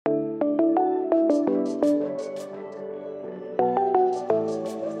Hey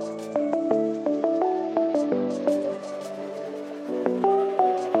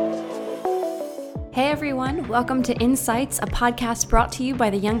everyone, welcome to Insights, a podcast brought to you by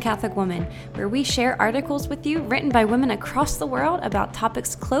the Young Catholic Woman, where we share articles with you written by women across the world about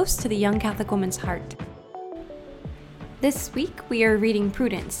topics close to the young Catholic woman's heart. This week we are reading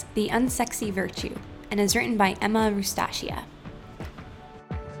Prudence, the Unsexy Virtue, and is written by Emma Rustaccia.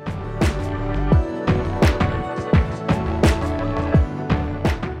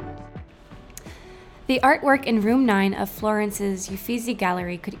 The artwork in Room 9 of Florence's Uffizi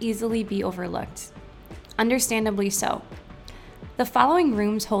Gallery could easily be overlooked. Understandably so. The following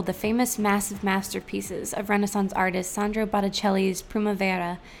rooms hold the famous massive masterpieces of Renaissance artist Sandro Botticelli's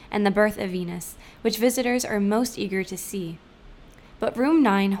Primavera and The Birth of Venus, which visitors are most eager to see. But Room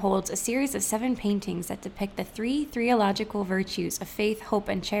 9 holds a series of 7 paintings that depict the 3 theological virtues of faith, hope,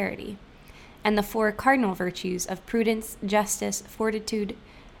 and charity, and the 4 cardinal virtues of prudence, justice, fortitude,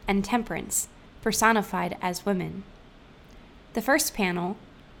 and temperance, personified as women. The first panel,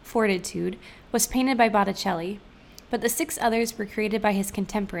 Fortitude, was painted by Botticelli, but the 6 others were created by his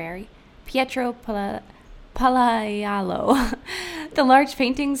contemporary, Pietro Palaiolo. The large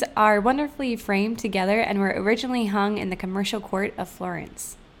paintings are wonderfully framed together and were originally hung in the commercial court of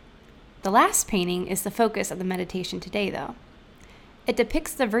Florence. The last painting is the focus of the meditation today, though. It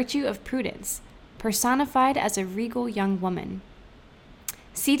depicts the virtue of prudence, personified as a regal young woman.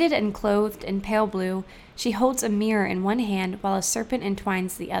 Seated and clothed in pale blue, she holds a mirror in one hand while a serpent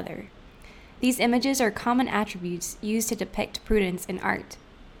entwines the other. These images are common attributes used to depict prudence in art.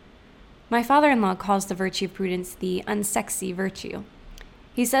 My father-in-law calls the virtue of prudence the unsexy virtue.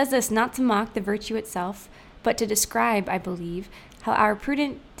 He says this not to mock the virtue itself, but to describe, I believe, how our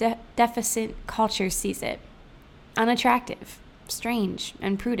prudent, deficient culture sees it. Unattractive, strange,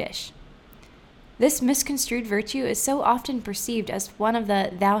 and prudish. This misconstrued virtue is so often perceived as one of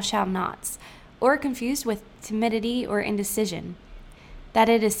the thou shalt nots, or confused with timidity or indecision, that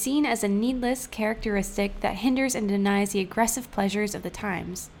it is seen as a needless characteristic that hinders and denies the aggressive pleasures of the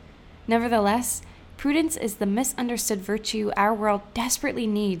times. Nevertheless, prudence is the misunderstood virtue our world desperately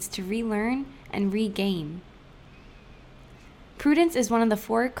needs to relearn and regain. Prudence is one of the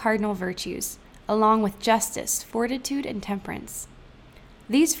 4 cardinal virtues, along with justice, fortitude, and temperance.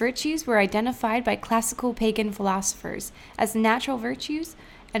 These virtues were identified by classical pagan philosophers as natural virtues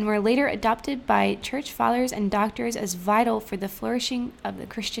and were later adopted by church fathers and doctors as vital for the flourishing of the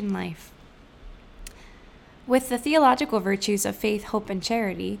Christian life. With the theological virtues of faith, hope, and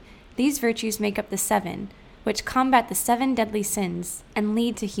charity, these virtues make up the 7, which combat the 7 deadly sins and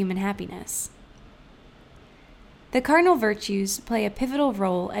lead to human happiness. The cardinal virtues play a pivotal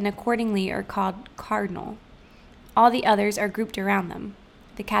role and accordingly are called cardinal. All the others are grouped around them.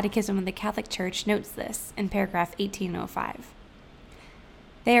 The Catechism of the Catholic Church notes this in paragraph 1805.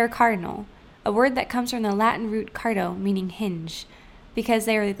 They are cardinal, a word that comes from the Latin root cardo, meaning hinge, because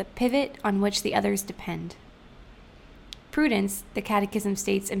they are the pivot on which the others depend. Prudence, the Catechism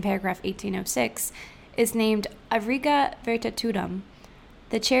states in paragraph 1806, is named Auriga Virtutudum,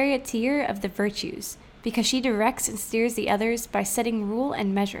 the charioteer of the virtues, because she directs and steers the others by setting rule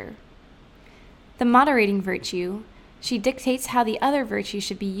and measure. The moderating virtue, she dictates how the other virtues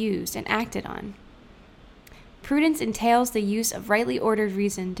should be used and acted on. Prudence entails the use of rightly ordered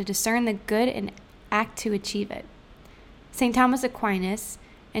reason to discern the good and act to achieve it. St. Thomas Aquinas,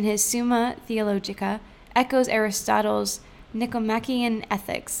 in his Summa Theologica, echoes Aristotle's Nicomachean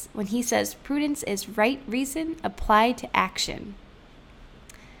Ethics when he says prudence is right reason applied to action.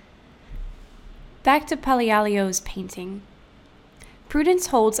 Back to Palaiolo's painting. Prudence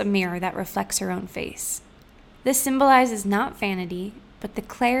holds a mirror that reflects her own face. This symbolizes not vanity, but the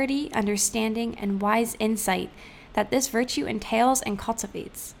clarity, understanding, and wise insight that this virtue entails and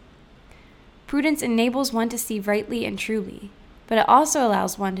cultivates. Prudence enables one to see rightly and truly, but it also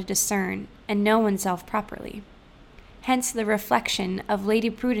allows one to discern and know oneself properly. Hence the reflection of Lady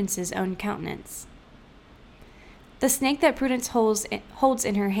Prudence's own countenance. The snake that Prudence holds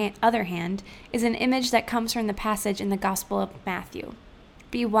in her other hand is an image that comes from the passage in the Gospel of Matthew.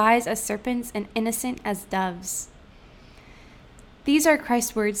 Be wise as serpents and innocent as doves. These are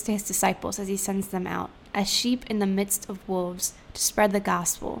Christ's words to his disciples as he sends them out, as sheep in the midst of wolves, to spread the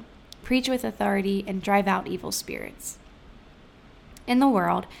gospel, preach with authority, and drive out evil spirits. In the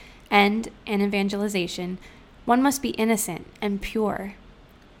world, and in evangelization, one must be innocent and pure,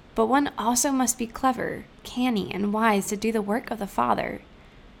 but one also must be clever, canny, and wise to do the work of the Father.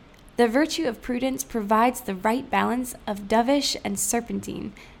 The virtue of prudence provides the right balance of dovish and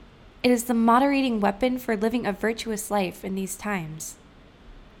serpentine. It is the moderating weapon for living a virtuous life in these times.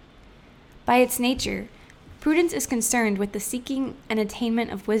 By its nature, prudence is concerned with the seeking and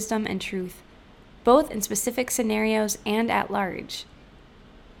attainment of wisdom and truth, both in specific scenarios and at large.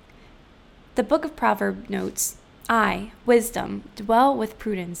 The book of Proverbs notes, I, wisdom, dwell with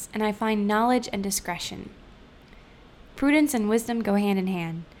prudence, and I find knowledge and discretion. Prudence and wisdom go hand in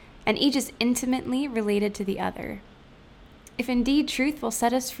hand, and each is intimately related to the other. If indeed truth will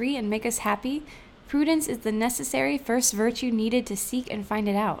set us free and make us happy, prudence is the necessary first virtue needed to seek and find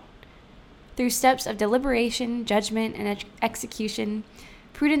it out. Through steps of deliberation, judgment, and execution,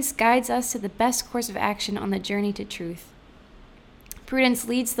 prudence guides us to the best course of action on the journey to truth. Prudence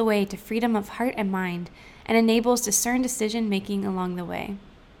leads the way to freedom of heart and mind and enables discerned decision-making along the way.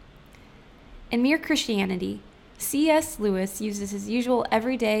 In Mere Christianity, C.S. Lewis uses his usual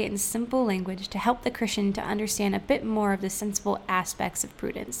everyday and simple language to help the Christian to understand a bit more of the sensible aspects of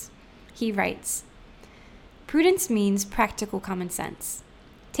prudence. He writes, prudence means practical common sense,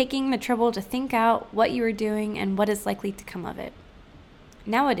 taking the trouble to think out what you are doing and what is likely to come of it.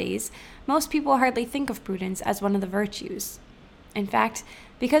 Nowadays, most people hardly think of prudence as one of the virtues. In fact,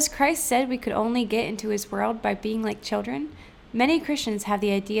 because Christ said we could only get into his world by being like children, many Christians have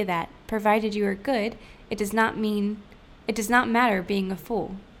the idea that, provided you are good, it does not matter being a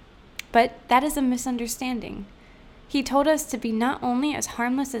fool. But that is a misunderstanding. He told us to be not only as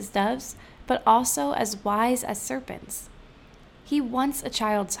harmless as doves, but also as wise as serpents. He wants a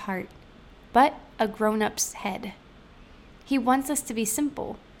child's heart, but a grown-up's head. He wants us to be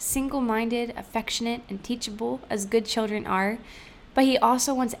simple, single-minded, affectionate, and teachable as good children are, but he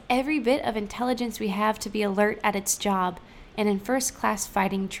also wants every bit of intelligence we have to be alert at its job and in first-class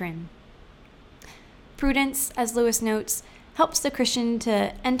fighting trim. Prudence, as Lewis notes, helps the Christian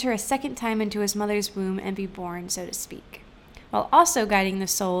to enter a second time into his mother's womb and be born, so to speak, while also guiding the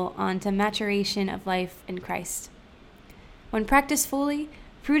soul on to maturation of life in Christ. When practiced fully,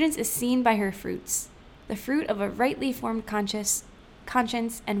 prudence is seen by her fruits, the fruit of a rightly formed conscience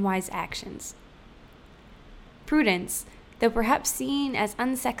and wise actions. Prudence, though perhaps seen as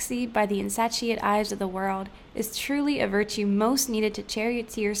unsexy by the insatiate eyes of the world, is truly a virtue most needed to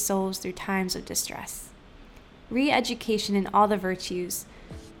charioteer souls through times of distress. Re-education in all the virtues,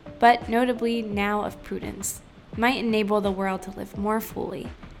 but notably now of prudence, might enable the world to live more fully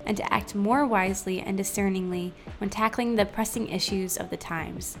and to act more wisely and discerningly when tackling the pressing issues of the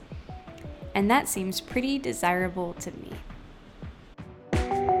times. And that seems pretty desirable to me.